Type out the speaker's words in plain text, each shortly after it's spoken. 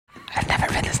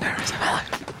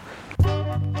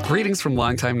Greetings from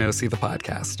Long Time No See, the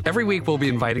podcast. Every week, we'll be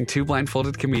inviting two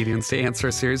blindfolded comedians to answer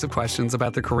a series of questions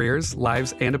about their careers,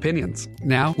 lives, and opinions.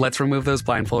 Now, let's remove those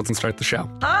blindfolds and start the show.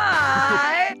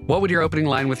 Hi! What would your opening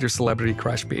line with your celebrity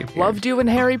crush be? Loved you in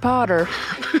Harry Potter.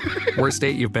 Worst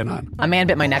date you've been on? A man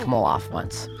bit my neck mole off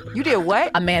once. You did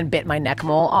what? A man bit my neck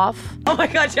mole off. Oh my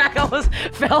God, Jack almost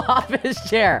fell off his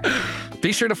chair.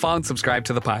 Be sure to follow and subscribe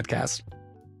to the podcast.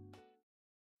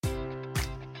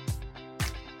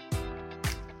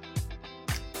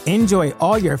 Enjoy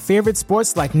all your favorite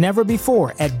sports like never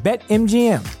before at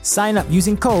BetMGM. Sign up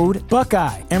using code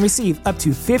Buckeye and receive up to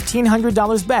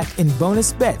 $1,500 back in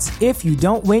bonus bets if you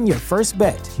don't win your first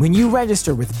bet. When you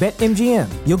register with BetMGM,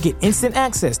 you'll get instant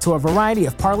access to a variety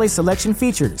of parlay selection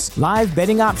features, live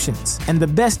betting options, and the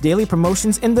best daily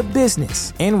promotions in the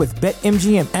business. And with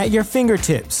BetMGM at your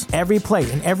fingertips, every play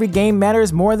and every game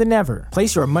matters more than ever.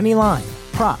 Place your money line,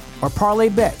 prop, or parlay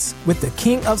bets with the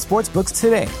king of sportsbooks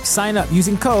today. Sign up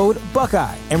using code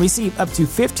Buckeye and receive up to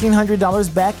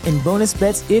 $1,500 back in bonus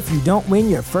bets if you don't win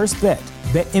your first bet.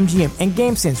 BetMGM and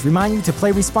GameSense remind you to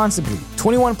play responsibly.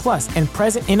 21 plus and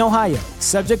present in Ohio,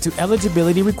 subject to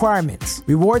eligibility requirements.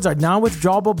 Rewards are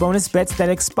non-withdrawable bonus bets that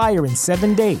expire in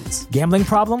 7 days. Gambling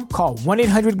problem? Call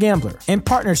 1-800-GAMBLER in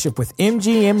partnership with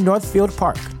MGM Northfield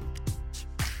Park.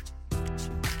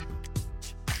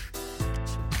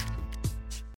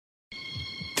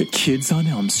 The kids on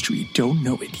Elm Street don't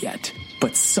know it yet,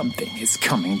 but something is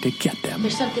coming to get them.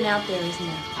 There's something out there, isn't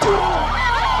there?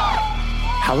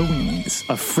 Halloweenies,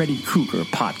 a Freddy Krueger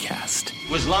podcast.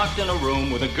 Was locked in a room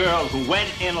with a girl who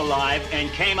went in alive and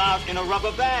came out in a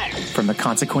rubber bag. From the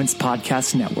Consequence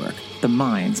Podcast Network, the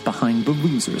minds behind The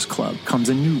Losers Club, comes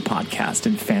a new podcast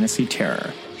in fantasy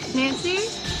terror. Nancy?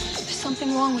 There's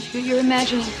something wrong with you. You're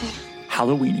imagining things.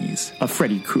 Halloweenies, a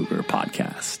Freddy Krueger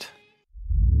podcast.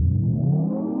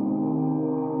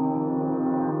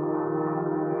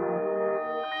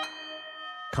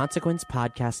 Consequence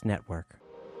Podcast Network.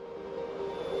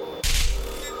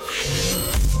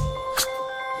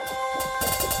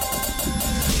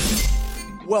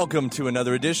 Welcome to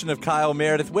another edition of Kyle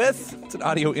Meredith With. It's an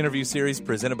audio interview series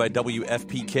presented by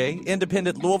WFPK,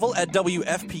 independent Louisville at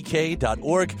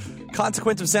WFPK.org,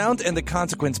 Consequence of Sound, and the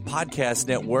Consequence Podcast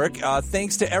Network.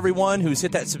 Thanks to everyone who's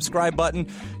hit that subscribe button,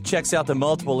 checks out the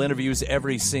multiple interviews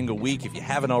every single week. If you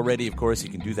haven't already, of course, you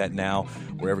can do that now,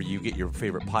 wherever you get your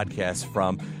favorite podcasts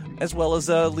from, as well as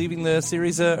leaving the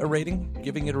series a rating,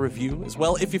 giving it a review as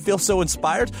well, if you feel so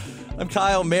inspired. I'm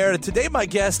Kyle Meredith. Today, my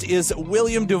guest is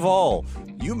William Duvall.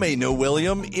 You may know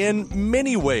William in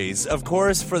many ways. Of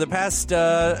course, for the past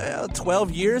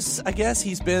 12 years, I guess,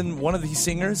 he's been one of the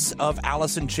singers of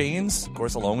Alice in Chains, of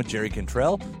course, along with Jerry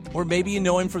Cantrell. Or maybe you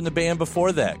know him from the band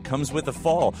before that, Comes With the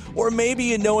Fall. Or maybe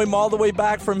you know him all the way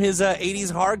back from his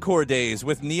 80s hardcore days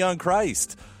with Neon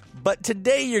Christ. But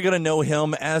today you're going to know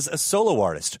him as a solo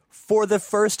artist for the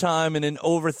first time in an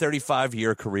over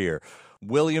 35-year career.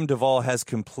 William Duvall has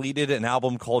completed an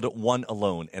album called One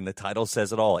Alone, and the title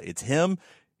says it all. It's him,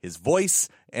 his voice,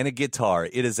 and a guitar.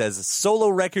 It is as a solo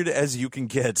record as you can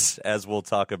get, as we'll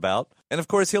talk about. And of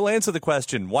course, he'll answer the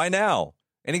question, why now?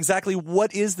 And exactly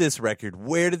what is this record?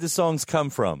 Where did the songs come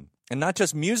from? And not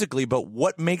just musically, but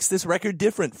what makes this record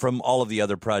different from all of the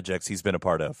other projects he's been a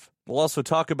part of. We'll also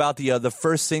talk about the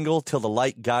first single, Till the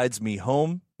Light Guides Me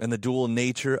Home, and the dual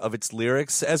nature of its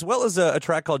lyrics, as well as a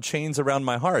track called Chains Around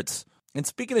My Heart. And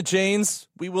speaking of Chains,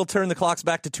 we will turn the clocks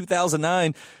back to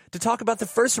 2009 to talk about the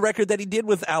first record that he did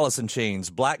with Alice in Chains,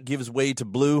 Black Gives Way to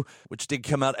Blue, which did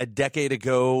come out a decade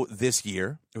ago this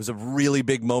year. It was a really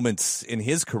big moment in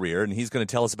his career, and he's going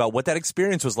to tell us about what that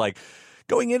experience was like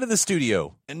going into the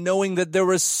studio and knowing that there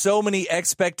were so many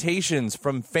expectations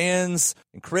from fans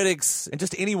and critics and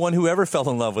just anyone who ever fell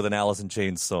in love with an Alice in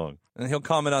Chains song. And he'll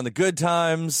comment on the good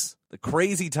times, the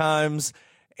crazy times,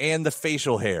 and the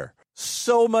facial hair.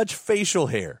 So much facial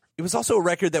hair. It was also a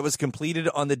record that was completed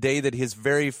on the day that his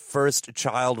very first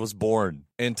child was born.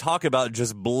 And talk about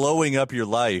just blowing up your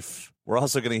life. We're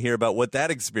also going to hear about what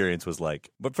that experience was like.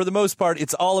 But for the most part,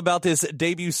 it's all about this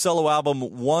debut solo album,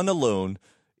 One Alone.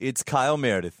 It's Kyle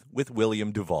Meredith with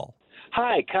William Duvall.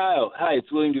 Hi, Kyle. Hi,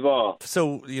 it's William Duvall.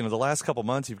 So, the last couple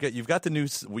months, you've got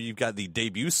the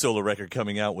debut solo record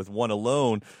coming out with One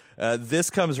Alone. This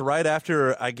comes right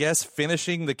after, I guess,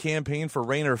 finishing the campaign for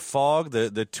Rain or Fog.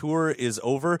 The tour is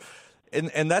over.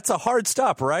 And that's a hard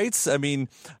stop, right? I mean,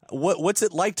 what's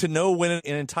it like to know when an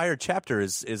entire chapter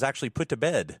is actually put to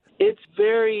bed? It's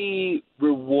very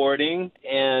rewarding,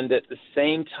 and at the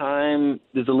same time,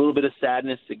 there's a little bit of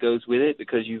sadness that goes with it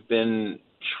because you've been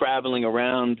traveling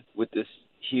around with this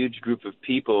huge group of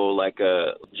people, like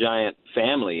a giant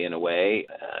family in a way.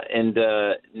 And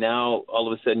now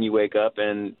all of a sudden you wake up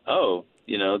and,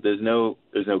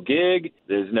 there's no gig,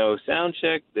 there's no sound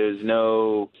check, there's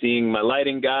no seeing my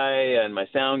lighting guy and my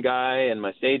sound guy and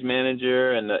my stage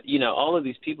manager and all of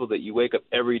these people that you wake up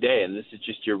every day, and this is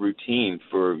just your routine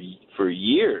for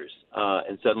years.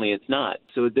 And suddenly it's not.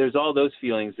 So there's all those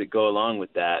feelings that go along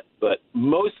with that. But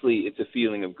mostly it's a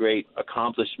feeling of great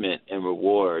accomplishment and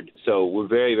reward. So we're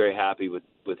very, very happy with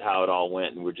how it all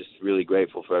went, and we're just really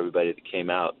grateful for everybody that came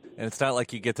out. And it's not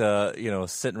like you get to,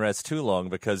 sit and rest too long,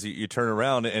 because you turn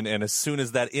around and as soon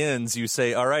as that ends, you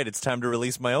say, all right, it's time to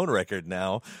release my own record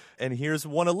now. And here's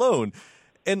One Alone.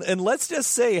 And let's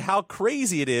just say how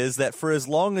crazy it is that for as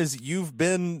long as you've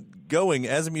been going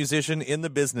as a musician in the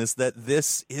business, that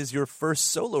this is your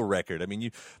first solo record. I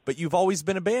mean, but you've always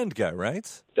been a band guy,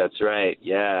 right? That's right.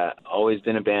 Yeah. Always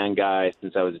been a band guy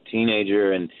since I was a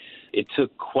teenager. And it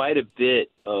took quite a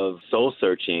bit of soul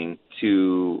searching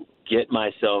to get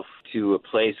myself to a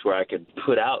place where I could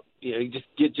put out,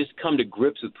 just come to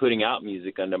grips with putting out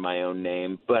music under my own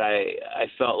name. But I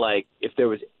felt like if there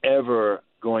was ever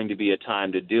going to be a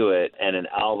time to do it and an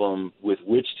album with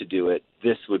which to do it,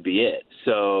 this would be it.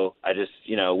 So I just,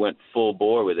 went full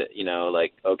bore with it,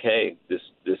 okay, this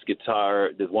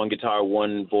one guitar,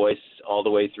 one voice all the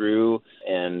way through,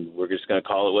 and we're just going to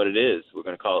call it what it is. We're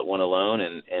going to call it One Alone,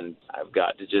 and I've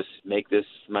got to just make this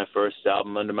my first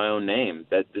album under my own name.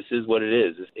 That this is what it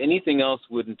is. Anything else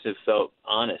wouldn't have felt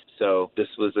honest. So this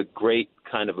was a great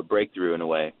kind of a breakthrough in a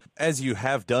way. As you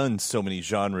have done so many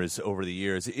genres over the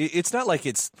years, it's not like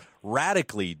it's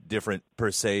radically different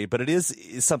per se, but it is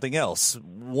something else.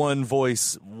 One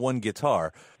voice, one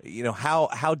guitar.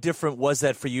 How different was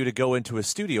that for you to go into a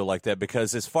studio like that?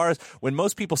 Because as far as when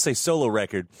most people say solo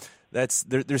record,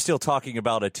 they're still talking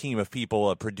about a team of people,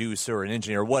 a producer, an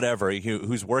engineer, whatever,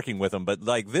 who's working with them. But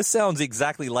this sounds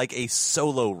exactly like a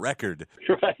solo record.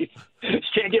 Right.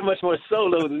 Can't get much more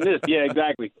solo than this. Yeah,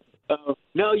 exactly.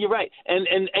 No, you're right. And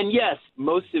yes,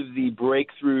 most of the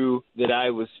breakthrough that I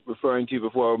was referring to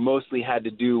before mostly had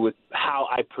to do with how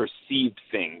I perceived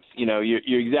things.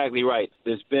 You're exactly right.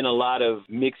 There's been a lot of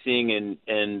mixing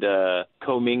and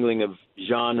commingling of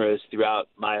genres throughout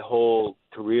my whole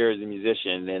career as a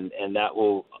musician, and that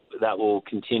will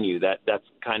continue. That's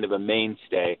kind of a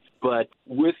mainstay. But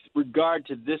with regard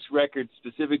to this record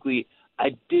specifically,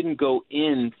 I didn't go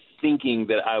in thinking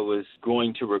that I was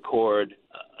going to record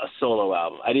a solo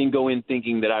album. I didn't go in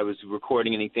thinking that I was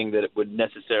recording anything that would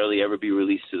necessarily ever be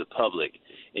released to the public.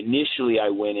 Initially, I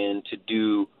went in to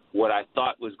do what I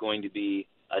thought was going to be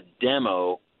a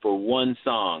demo for one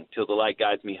song, Till the Light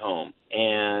Guides Me Home.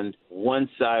 And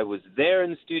once I was there in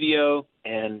the studio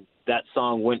and that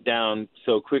song went down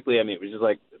so quickly, it was just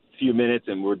like a few minutes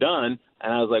and we're done.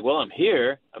 And I was like, well, I'm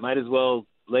here. I might as well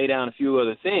lay down a few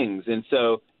other things. And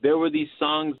so there were these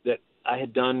songs that I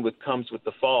had done with Comes With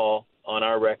the Fall on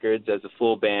our records as a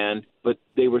full band, but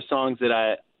they were songs that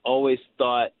I always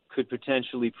thought could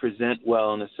potentially present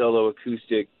well in a solo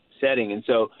acoustic setting. And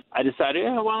so I decided,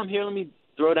 while I'm here, let me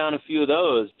throw down a few of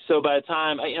those. So by the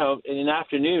time, in an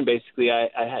afternoon, basically, I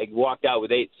had walked out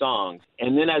with 8 songs.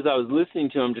 And then as I was listening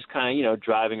to them, just kind of,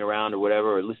 driving around or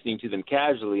whatever, or listening to them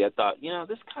casually, I thought,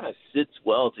 this kind of sits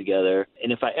well together.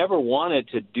 And if I ever wanted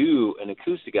to do an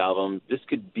acoustic album, this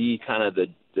could be kind of the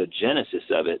genesis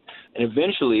of it. And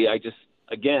eventually I just,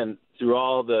 again, through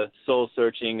all the soul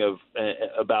searching of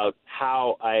about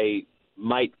how I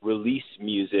might release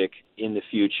music in the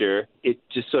future, it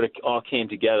just sort of all came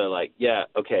together like, yeah,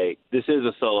 okay, this is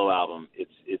a solo album.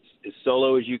 It's as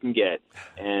solo as you can get,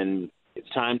 and it's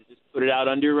time to just put it out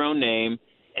under your own name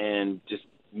and just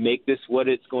make this what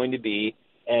it's going to be.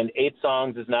 And 8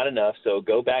 songs is not enough, so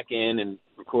go back in and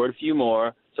record a few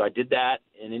more. So I did that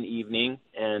in an evening,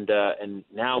 and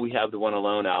now we have the One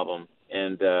Alone album.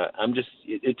 And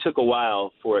it took a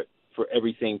while for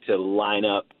everything to line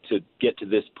up to get to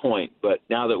this point. But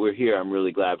now that we're here, I'm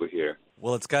really glad we're here.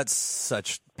 Well, it's got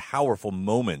such powerful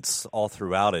moments all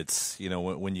throughout it,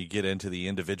 when you get into the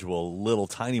individual little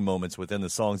tiny moments within the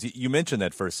songs. You mentioned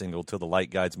that first single, Till the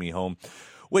Light Guides Me Home,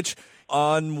 which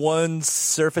on one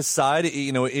surface side,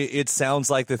 it sounds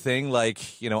like the thing, like,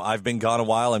 I've been gone a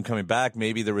while, I'm coming back.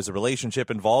 Maybe there was a relationship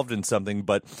involved in something,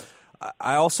 but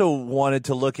I also wanted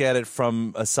to look at it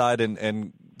from a side,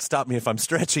 and stop me if I'm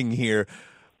stretching here,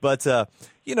 but,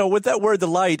 with that word, the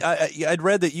light, I'd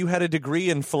read that you had a degree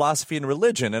in philosophy and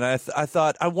religion, and I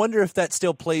thought, I wonder if that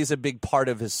still plays a big part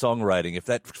of his songwriting, if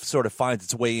that sort of finds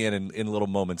its way in little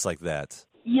moments like that.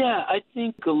 Yeah, I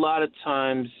think a lot of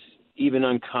times, even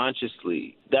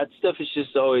unconsciously, that stuff is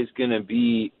just always going to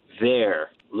be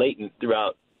there, latent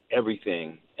throughout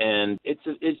everything. And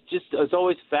it's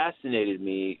always fascinated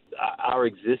me, our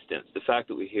existence, the fact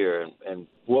that we're here and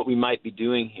what we might be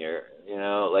doing here. You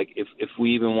know, like if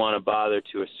we even want to bother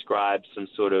to ascribe some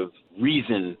sort of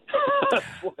reason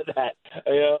for that,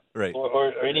 you know, right,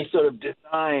 or any sort of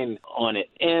design on it.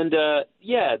 And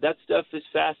that stuff is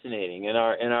fascinating, and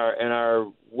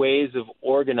our ways of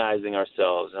organizing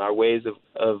ourselves and our ways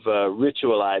of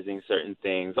ritualizing certain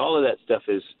things. All of that stuff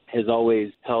has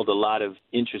always held a lot of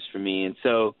interest for me, and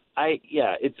so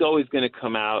it's always going to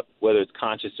come out whether it's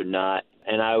conscious or not.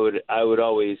 And I would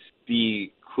always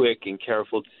be quick and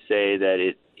careful to say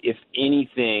that if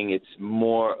anything, it's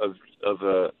more of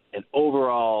an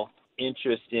overall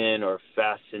interest in or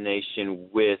fascination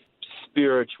with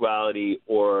spirituality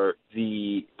or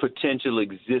the potential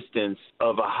existence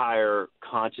of a higher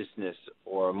consciousness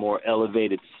or a more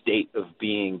elevated state of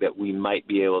being that we might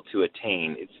be able to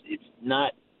attain. It's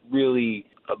not really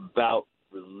about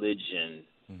religion,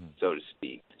 so to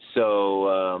speak.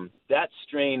 So that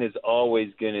strain is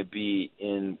always going to be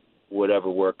in whatever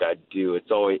work I do. It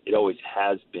always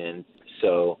has been.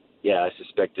 So I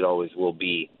suspect it always will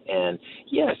be. And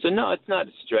so no, it's not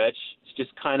a stretch. It's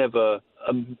just kind of a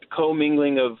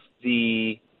commingling of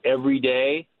the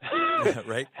everyday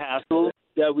right hassle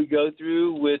that we go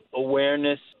through with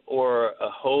awareness or a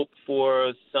hope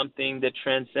for something that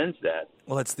transcends that.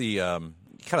 Well, that's the kind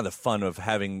of the fun of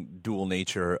having dual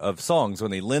nature of songs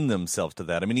when they lend themselves to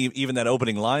that. I mean, even that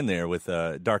opening line there with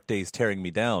Dark Days Tearing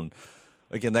Me Down,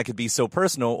 again, that could be so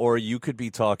personal, or you could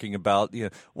be talking about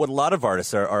what a lot of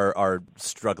artists are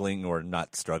struggling, or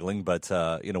not struggling, but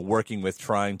working with,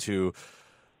 trying to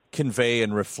convey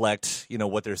and reflect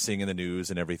what they're seeing in the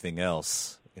news and everything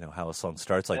else. How a song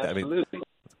starts like Absolutely. that. I mean,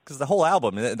 because the whole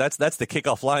album, that's the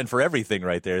kickoff line for everything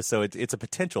right there. So it's a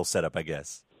potential setup, I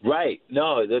guess. Right.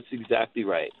 No, that's exactly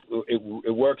right.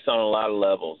 It works on a lot of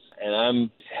levels, and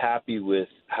I'm happy with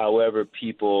however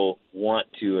people want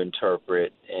to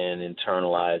interpret and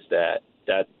internalize that.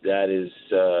 That is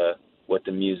what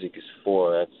the music is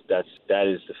for. That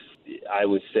is I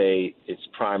would say its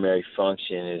primary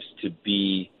function is to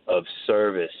be of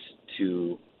service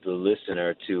to the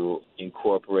listener, to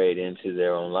incorporate into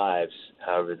their own lives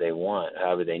however they want,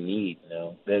 however they need.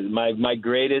 My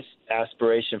greatest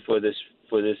aspiration for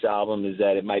this album is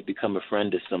that it might become a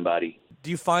friend to somebody. Do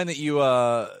you find that you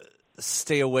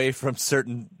stay away from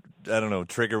certain, I don't know,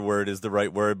 trigger word is the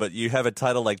right word, but you have a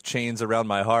title like Chains Around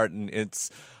My Heart, and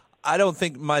I don't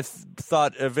think my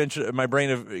thought eventually, my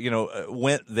brain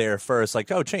went there first,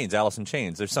 like, oh, chains, Alice in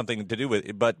Chains. There's something to do with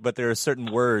it, but there are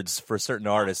certain words for certain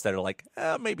artists that are like,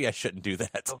 maybe I shouldn't do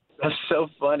that. That's so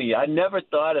funny. I never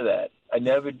thought of that. I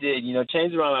never did.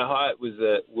 Chains Around My Heart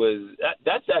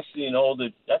that's actually an old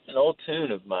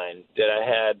tune of mine that I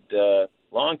had a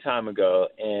long time ago,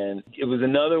 and it was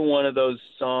another one of those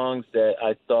songs that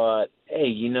I thought,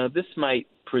 hey, this might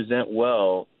present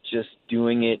well just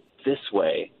doing it this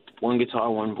way. One guitar,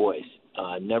 one voice.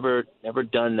 Never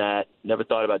done that. Never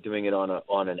thought about doing it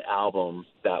on an album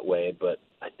that way. But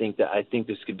I think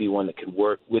this could be one that could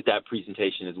work with that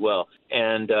presentation as well.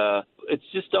 And it's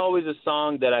just always a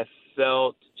song that I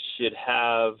felt should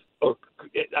have, or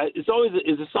it's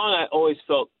a song I always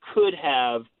felt could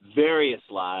have various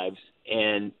lives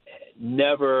and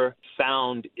never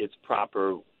found its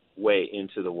proper way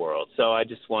into the world. So I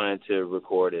just wanted to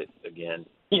record it again.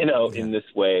 In this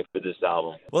way for this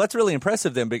album. Well, that's really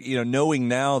impressive then, but, knowing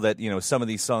now that, some of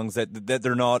these songs that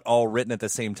they're not all written at the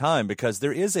same time, because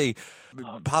there is a,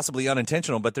 possibly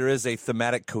unintentional, but there is a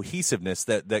thematic cohesiveness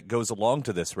that goes along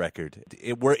to this record.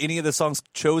 Were any of the songs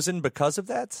chosen because of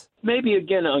that? Maybe,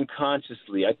 again,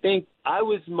 unconsciously. I think I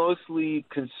was mostly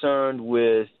concerned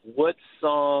with what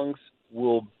songs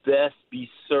will best be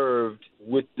served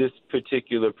with this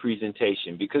particular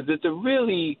presentation, because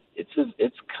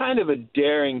it's kind of a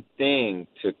daring thing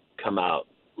to come out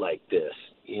like this,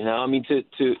 I mean, to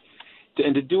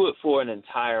do it for an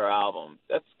entire album,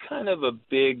 that's kind of a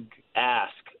big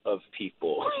ask of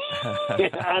people.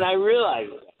 And I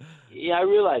realized that. Yeah, I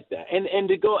realized that. And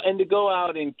to go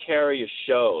out and carry a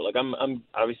show, like I'm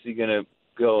obviously going to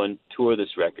go and tour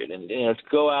this record, and to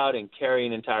go out and carry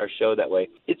an entire show that way,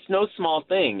 it's no small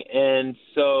thing. And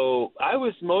so I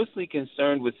was mostly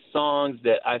concerned with songs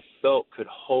that I felt could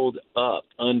hold up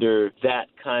under that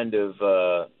kind of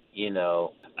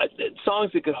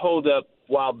songs that could hold up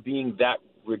while being that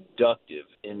reductive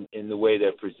in the way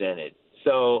they're presented.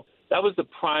 So that was the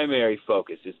primary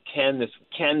focus, is can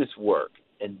this work?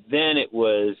 And then it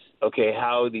was, okay,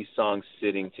 how are these songs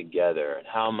sitting together, and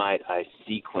how might I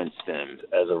sequence them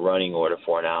as a running order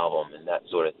for an album, and that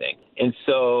sort of thing. And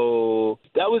so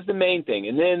that was the main thing.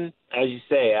 And then, as you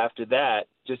say, after that,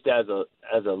 just as a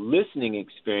listening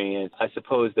experience, I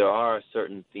suppose there are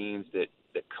certain themes that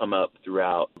come up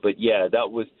throughout. But yeah,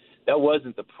 that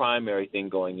wasn't the primary thing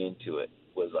going into it.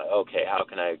 Was like, okay, how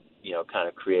can I, kind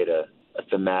of create a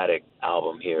thematic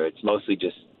album here? It's mostly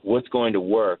just what's going to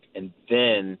work, and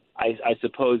then I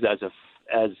suppose as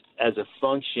a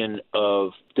function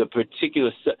of the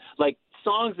particular, like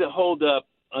songs that hold up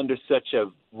under such a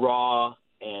raw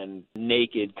and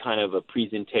naked kind of a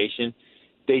presentation,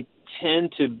 they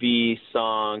tend to be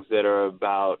songs that are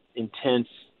about intense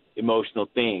emotional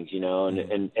things,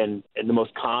 and the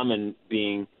most common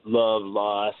being love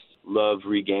lost, love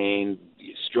regained,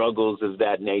 struggles of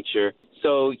that nature.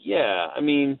 So yeah, I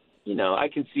mean, I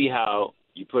can see how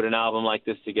you put an album like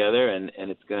this together and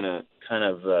it's going to kind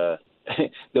of,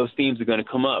 those themes are going to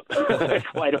come up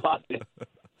quite often.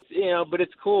 But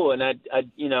it's cool, and I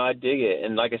dig it.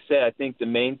 And like I said, I think the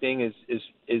main thing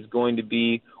is going to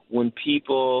be when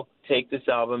people take this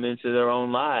album into their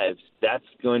own lives. That's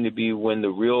going to be when the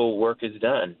real work is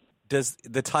done. Does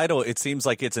the title? It seems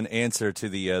like it's an answer to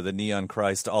the Neon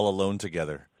Christ All Alone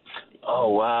Together. Oh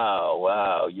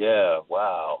wow, yeah,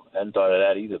 wow. I hadn't thought of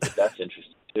that either, but that's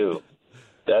interesting too.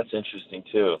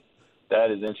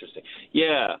 That is interesting.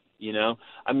 Yeah,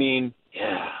 I mean,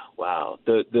 yeah, wow.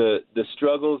 The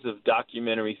struggles of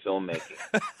documentary filmmaking.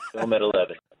 Film at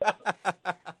 11.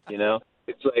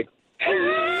 It's like I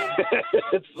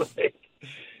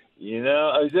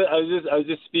was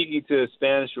just speaking to a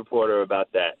Spanish reporter about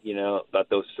that, about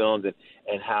those films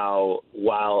and how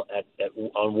while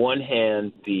on one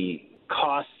hand the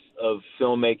costs of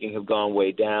filmmaking have gone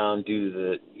way down due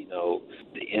to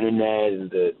the internet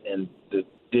and the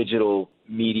digital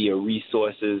media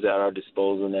resources at our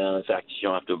disposal now. In fact, you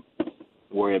don't have to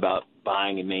worry about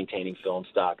buying and maintaining film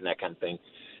stock and that kind of thing.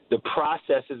 The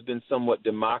process has been somewhat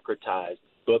democratized,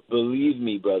 but believe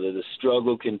me, brother, the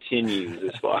struggle continues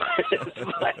as far as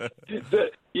what I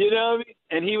mean?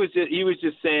 And he was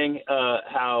just saying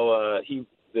how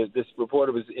this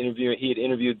reporter was interviewing. He had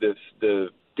interviewed the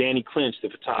Danny Clinch, the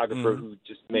photographer who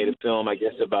just made a film, I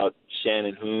guess, about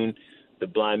Shannon Hoon, the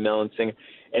blind melon singer.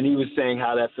 And he was saying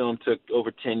how that film took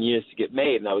over 10 years to get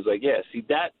made. And I was like, yeah, see,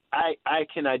 that I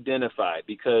can identify,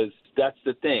 because that's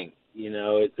the thing.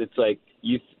 It's like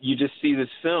you just see this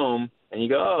film and you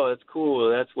go, oh, that's cool,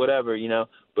 that's whatever,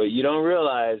 but you don't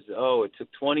realize, oh, it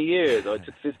took 20 years, or it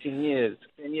took 15 years, it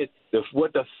took 10 years.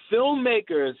 What the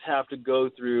filmmakers have to go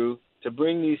through to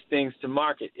bring these things to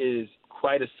market is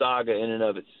quite a saga in and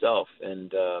of itself.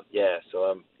 And,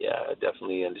 I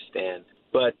definitely understand.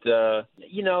 But,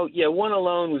 One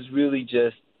Alone was really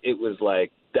just, it was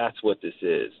like, that's what this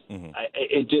is.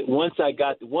 Mm-hmm. Once I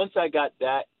got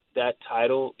that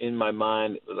title in my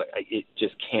mind, it was like, it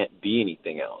just can't be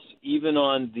anything else. Even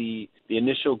on the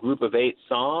initial group of 8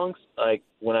 songs, like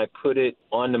when I put it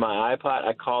onto my iPod,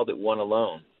 I called it One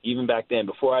Alone. Even back then,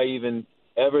 before I even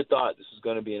ever thought this was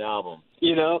going to be an album.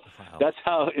 Wow. That's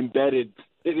how embedded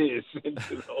it is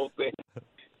into the whole thing.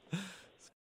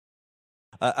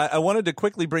 I wanted to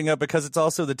quickly bring up, because it's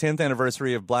also the 10th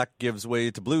anniversary of Black Gives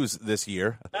Way to Blues this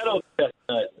year. That old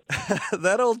chestnut.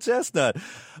 That old chestnut.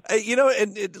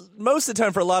 And most of the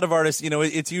time for a lot of artists,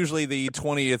 it's usually the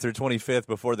 20th or 25th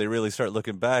before they really start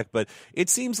looking back. But it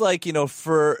seems like,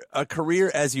 for a career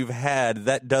as you've had,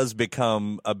 that does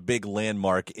become a big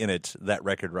landmark in it, that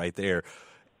record right there.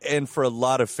 And for a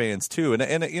lot of fans, too. And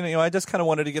I just kind of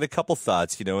wanted to get a couple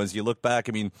thoughts, as you look back.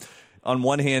 I mean, on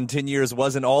one hand, 10 years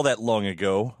wasn't all that long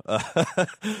ago, but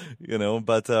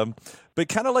kind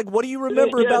of like, what do you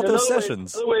remember about those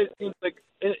sessions? In other ways, it seems like,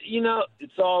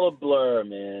 it's all a blur,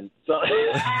 man. So,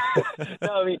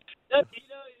 no, I mean,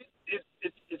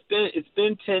 it's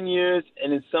been 10 years,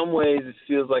 and in some ways it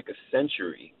feels like a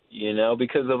century,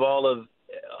 because of all of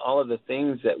the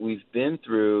things that we've been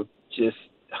through. Just,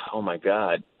 oh my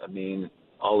God. I mean,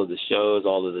 all of the shows,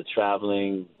 all of the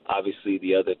traveling, obviously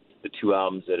the 2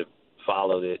 albums that have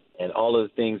followed it, and all of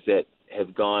the things that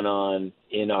have gone on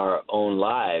in our own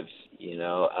lives,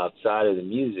 outside of the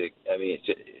music. I mean,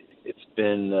 it's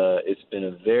been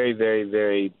a very, very,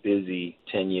 very busy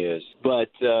 10 years.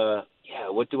 But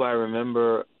what do I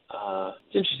remember?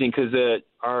 It's interesting because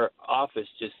our office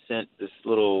just sent this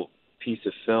little piece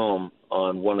of film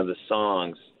on one of the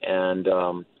songs, and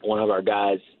one of our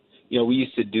guys. We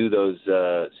used to do those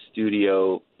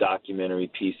studio documentary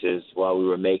pieces while we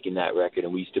were making that record,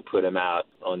 and we used to put them out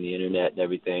on the internet and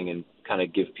everything and kind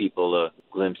of give people a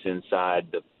glimpse inside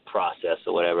the process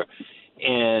or whatever.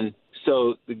 And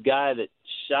so the guy that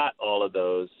shot all of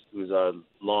those, who's our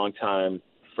longtime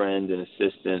friend and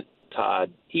assistant,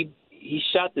 Todd, he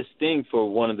shot this thing for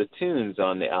one of the tunes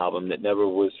on the album that never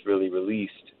was really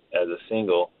released as a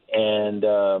single. And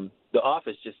the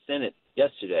office just sent it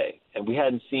yesterday, and we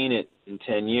hadn't seen it in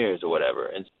 10 years or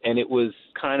whatever. And it was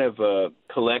kind of a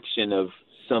collection of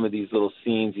some of these little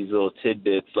scenes, these little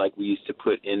tidbits like we used to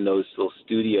put in those little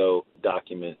studio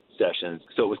document sessions.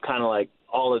 So it was kind of like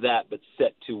all of that, but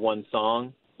set to one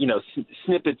song. You know,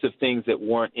 snippets of things that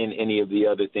weren't in any of the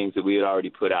other things that we had already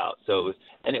put out. So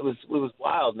it was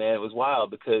wild, man. It was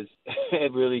wild because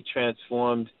it really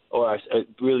transformed, or it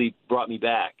really brought me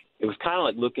back. It was kind of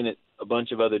like looking at a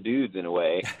bunch of other dudes in a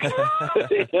way. You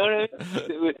know what I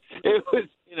mean? It was,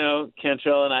 you know,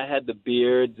 Cantrell and I had the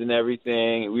beards and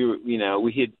everything. We were, you know,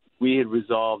 we had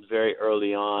resolved very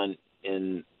early on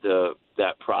in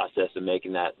that process of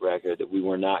making that record that we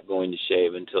were not going to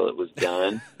shave until it was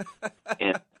done.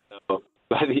 And so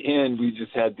by the end, we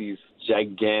just had these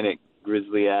gigantic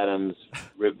Grizzly Adams,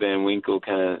 Rip Van Winkle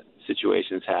kind of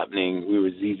situations happening. We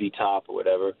were ZZ Top or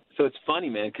whatever. So it's funny,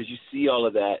 man, because you see all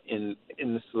of that in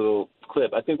this little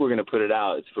clip. I think we're going to put it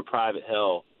out. It's for Private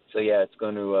Hell. So, yeah, it's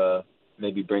going to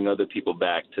maybe bring other people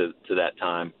back to that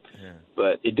time. Yeah.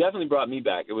 But it definitely brought me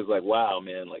back. It was like, wow,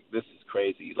 man, like, this is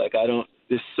crazy. Like,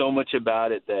 there's so much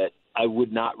about it that I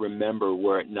would not remember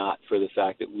were it not for the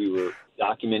fact that we were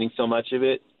documenting so much of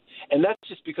it. And that's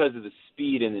just because of the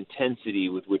speed and intensity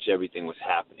with which everything was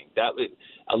happening.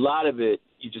 A lot of it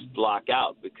you just block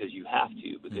out because you have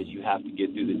to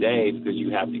get through the day, because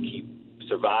you have to keep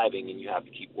surviving and you have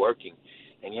to keep working.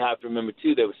 And you have to remember,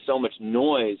 too, there was so much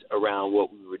noise around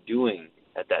what we were doing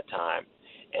at that time.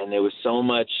 And there was so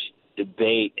much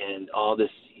debate and all this,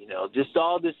 you know, just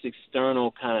all this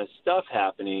external kind of stuff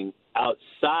happening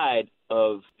outside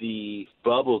of the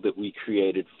bubble that we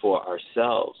created for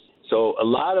ourselves. So a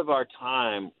lot of our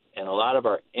time and a lot of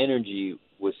our energy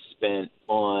was spent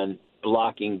on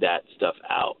blocking that stuff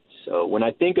out. So when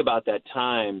I think about that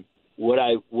time, what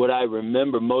I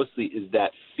remember mostly is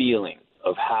that feeling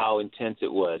of how intense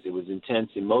it was. It was intense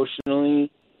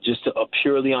emotionally, just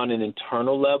purely on an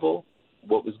internal level,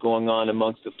 what was going on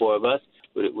amongst the four of us,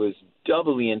 but it was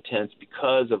doubly intense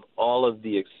because of all of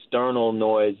the external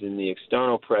noise and the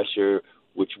external pressure,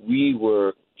 which we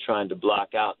were trying to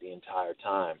block out the entire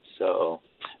time. So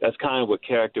that's kind of what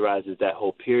characterizes that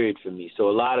whole period for me. So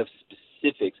a lot of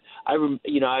specifics. I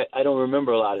don't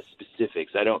remember a lot of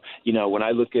specifics. I don't, you know, when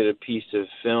I look at a piece of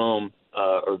film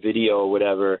or video or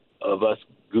whatever of us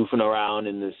goofing around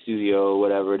in the studio or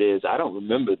whatever it is, I don't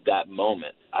remember that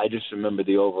moment. I just remember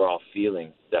the overall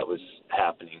feeling that was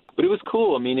happening. But it was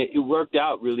cool. I mean, it worked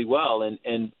out really well, and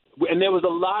there was a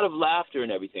lot of laughter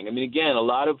and everything. I mean, again, a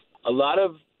lot of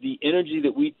the energy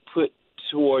that we put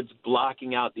towards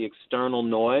blocking out the external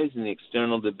noise and the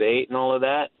external debate and all of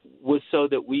that was so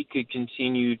that we could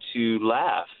continue to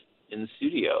laugh in the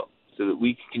studio, so that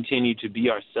we could continue to be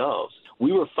ourselves.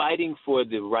 We were fighting for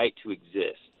the right to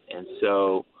exist. And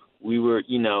so we were,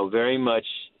 you know, very much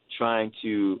trying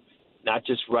to not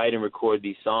just write and record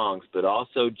these songs, but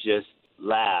also just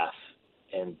laugh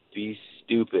and be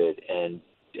stupid and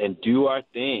do our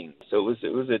thing. So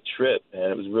it was a trip,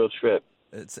 man. It was a real trip.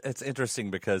 It's interesting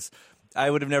because I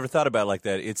would have never thought about it like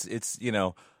that. It's you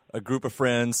know, a group of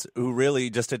friends who really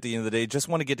just at the end of the day just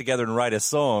want to get together and write a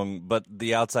song, but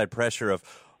the outside pressure of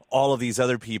all of these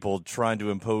other people trying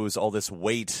to impose all this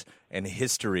weight and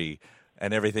history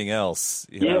and everything else.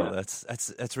 You know,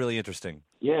 that's really interesting.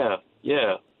 Yeah,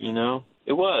 you know,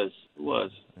 it was.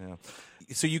 Yeah.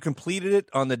 So you completed it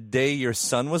on the day your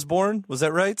son was born, was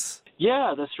that right?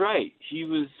 Yeah, that's right. He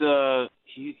was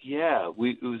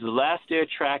it was the last day of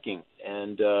tracking,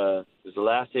 and very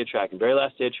last day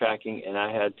of tracking, and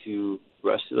I had to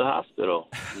rush to the hospital,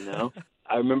 you know.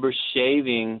 I remember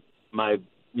shaving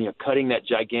cutting that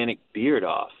gigantic beard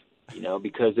off, you know,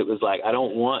 because it was like, I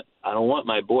don't want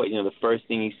my boy, you know, the first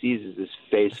thing he sees is this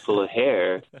face full of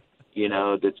hair, you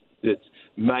know, that's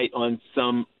might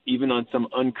even on some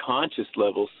unconscious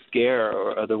level scare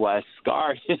or otherwise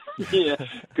scar him. Yeah,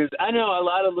 because I know a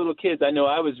lot of little kids. I know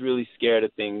I was really scared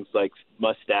of things like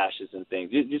mustaches and things.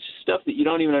 It's just stuff that you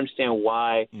don't even understand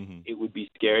why it would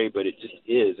be scary, but it just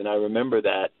is. And I remember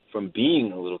that from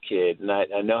being a little kid, and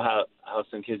I know how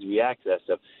some kids react to that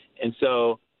stuff. And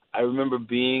so I remember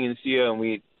being in the studio, and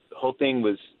the whole thing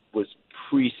was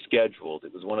pre-scheduled.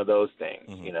 It was one of those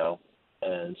things, you know.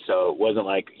 And so it wasn't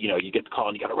like, you know, you get the call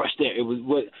and you got to rush there. It was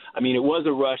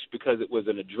a rush because it was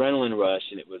an adrenaline rush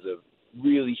and it was a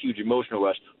really huge emotional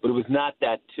rush, but it was not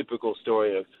that typical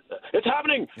story of it's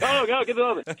happening. Oh God, get it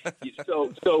over.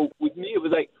 So with me it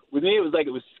was like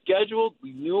it was scheduled.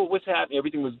 We knew it was happening.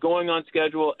 Everything was going on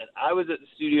schedule, and I was at the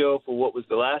studio for what was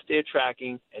the last day of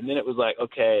tracking, and then it was like,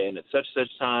 okay, and at such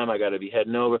time I got to be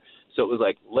heading over. So it was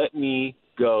like, let me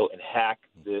go and hack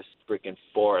this freaking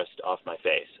forest off my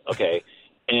face. Okay.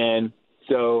 And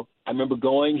so I remember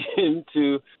going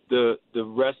into the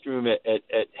restroom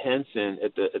at Henson,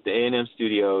 at the A&M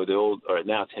studio,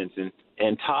 now it's Henson,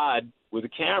 and Todd with a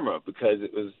camera, because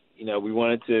it was, we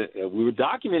wanted to, we were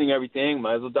documenting everything.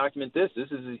 Might as well document this.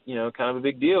 This is, kind of a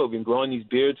big deal. We've been growing these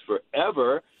beards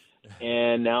forever,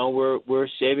 and now we're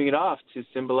shaving it off to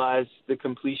symbolize the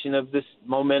completion of this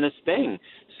momentous thing.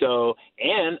 So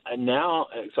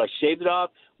I shaved it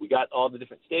off. We got all the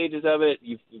different stages of it.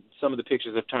 Some of the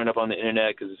pictures have turned up on the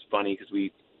internet because it's funny, because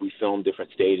we filmed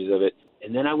different stages of it.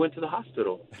 And then I went to the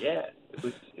hospital. Yeah,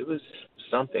 it was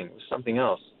something. It was something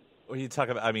else. When you talk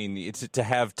about, it's to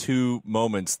have two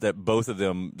moments that both of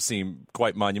them seem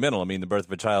quite monumental. The birth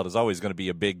of a child is always going to be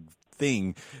a big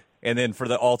thing. And then for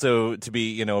the alto to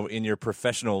be, in your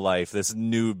professional life, this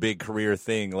new big career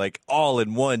thing, like all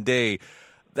in one day,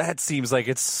 that seems like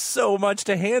it's so much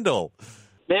to handle.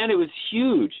 Man, it was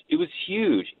huge. It was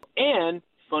huge. And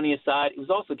funny aside, it was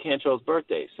also Cantrell's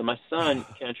birthday. So my son and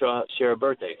Cantrell share a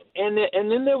birthday. And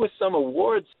then there was some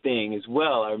awards thing as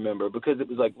well, I remember, because it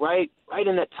was like right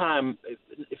in that time,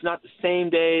 if not the same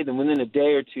day, then within a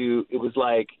day or two, it was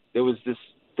like there was this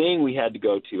thing we had to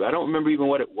go to. I don't remember even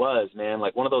what it was, man,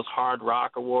 like one of those hard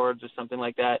rock awards or something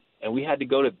like that. And we had to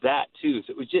go to that too.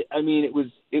 So it was just,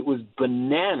 it was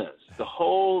bananas. The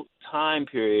whole time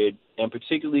period, and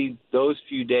particularly those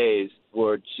few days,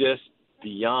 were just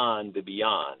beyond the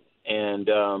beyond. And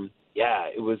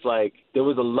it was like there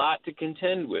was a lot to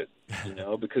contend with,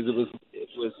 because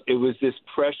it was this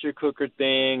pressure cooker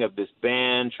thing of this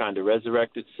band trying to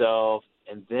resurrect itself.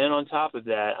 And then on top of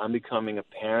that, I'm becoming a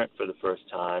parent for the first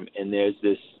time, and there's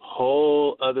this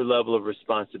whole other level of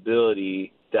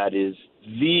responsibility that is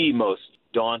the most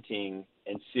daunting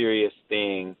and serious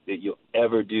thing that you'll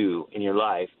ever do in your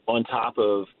life, on top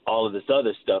of all of this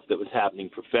other stuff that was happening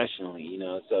professionally,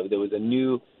 So there was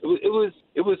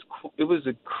it was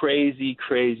a crazy,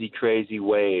 crazy, crazy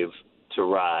wave to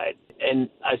ride. And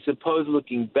I suppose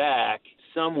looking back,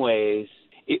 some ways,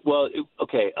 a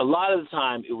lot of the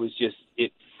time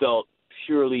it felt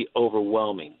purely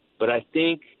overwhelming. But I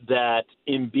think that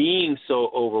in being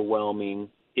so overwhelming,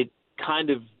 it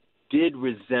kind of did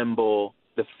resemble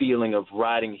the feeling of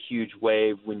riding a huge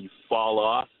wave when you fall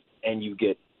off and you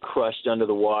get crushed under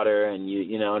the water, and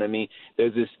you know what I mean?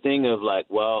 There's this thing of like,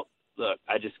 well, look,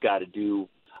 I just got to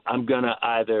I'm going to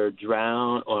either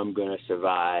drown or I'm going to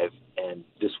survive, and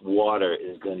this water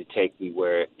is going to take me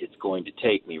where it's going to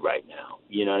take me right now.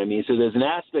 You know what I mean? So there's an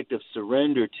aspect of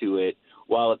surrender to it,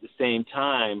 while at the same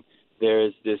time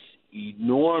there's this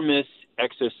enormous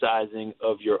exercising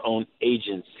of your own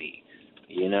agency.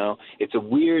 It's a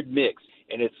weird mix.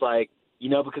 And it's like,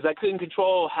 because I couldn't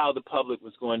control how the public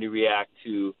was going to react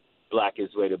to Black Is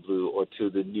Way to Blue or to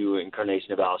the new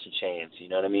incarnation of Alice in Chains, you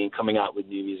know what I mean? Coming out with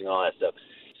new music and all that stuff.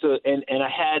 So, and I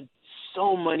had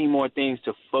so many more things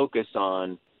to focus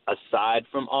on aside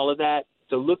from all of that.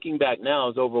 So looking back now,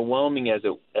 as overwhelming as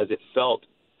it felt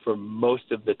for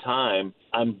most of the time,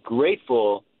 I'm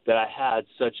grateful that I had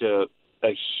such a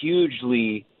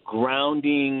hugely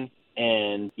grounding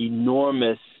and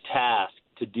enormous task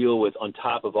to deal with on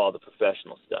top of all the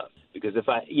professional stuff. Because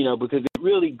because it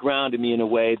really grounded me in a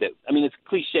way that, it's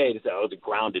cliche to say, it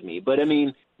grounded me. But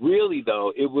really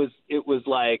though, it was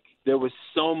like there was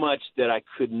so much that I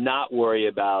could not worry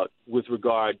about with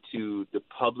regard to the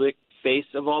public face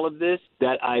of all of this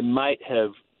that I might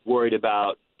have worried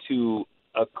about to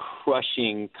a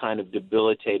crushing, kind of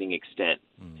debilitating extent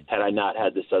had I not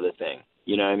had this other thing.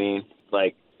 You know what I mean?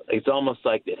 Like, it's almost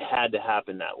like it had to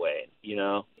happen that way,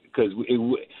 because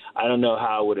I don't know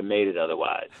how I would have made it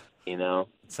otherwise, It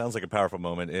sounds like a powerful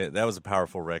moment. That was a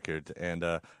powerful record, and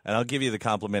I'll give you the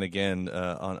compliment again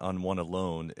on One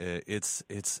Alone. It's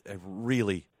a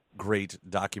really great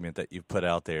document that you've put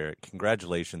out there.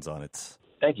 Congratulations on it.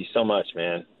 Thank you so much,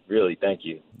 man. Really, thank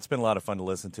you. It's been a lot of fun to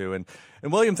listen to, and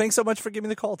William, thanks so much for giving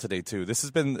me the call today too. This has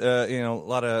been a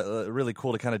lot of really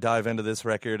cool to kind of dive into this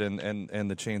record and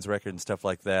the Chains record and stuff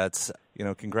like that.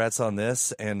 Congrats on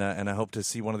this, and I hope to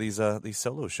see one of these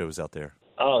solo shows out there.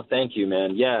 Oh, thank you,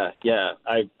 man. Yeah.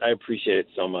 I appreciate it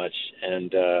so much, and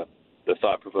the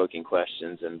thought-provoking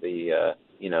questions and the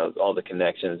all the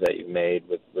connections that you've made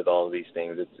with all of these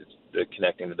things. It's the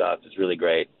connecting the dots is really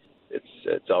great.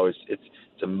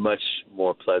 It's a much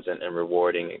more pleasant and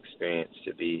rewarding experience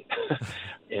to be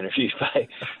interviewed by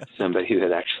somebody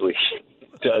that actually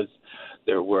does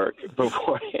their work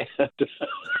beforehand.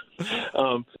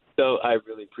 So I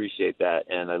really appreciate that,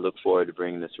 and I look forward to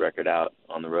bringing this record out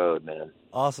on the road, man.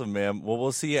 Awesome, man. Well,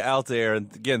 we'll see you out there.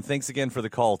 And again, thanks again for the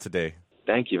call today.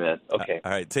 Thank you, man. Okay.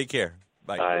 All right. Take care.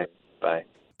 Bye. Bye. Bye.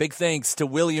 Big thanks to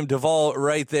William Duvall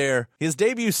right there. His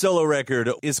debut solo record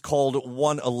is called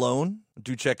One Alone.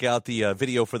 Do check out the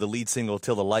video for the lead single,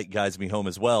 Till the Light Guides Me Home,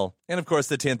 as well. And, of course,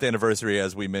 the 10th anniversary,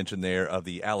 as we mentioned there, of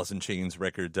the Alice in Chains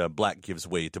record, Black Gives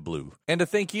Way to Blue. And to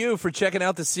thank you for checking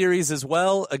out the series as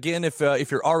well. Again, if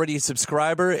you're already a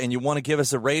subscriber and you want to give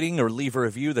us a rating or leave a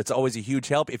review, that's always a huge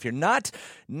help. If you're not,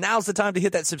 now's the time to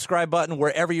hit that subscribe button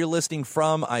wherever you're listening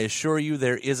from. I assure you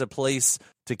there is a place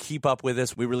to keep up with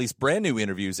us. We release brand new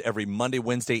interviews every Monday,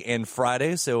 Wednesday, and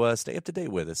Friday, so stay up to date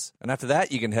with us. And after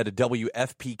that, you can head to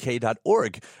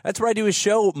WFPK.org. That's where I do a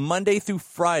show Monday through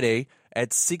Friday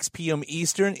at 6 p.m.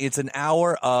 Eastern. It's an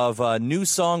hour of new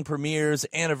song premieres,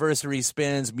 anniversary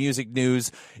spins, music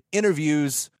news,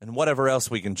 interviews, and whatever else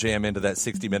we can jam into that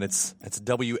 60 minutes. That's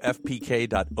WFPK.org.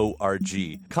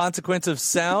 Consequence of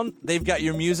Sound, they've got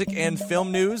your music and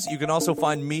film news. You can also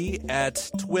find me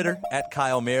at Twitter at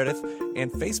Kyle Meredith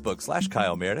and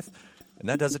Facebook/Kyle Meredith. And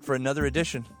that does it for another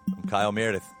edition. I'm Kyle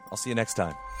Meredith. I'll see you next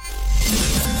time.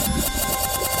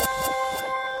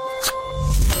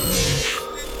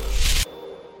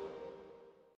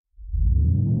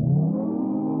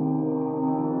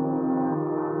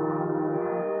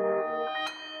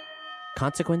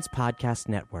 Consequence Podcast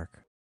Network.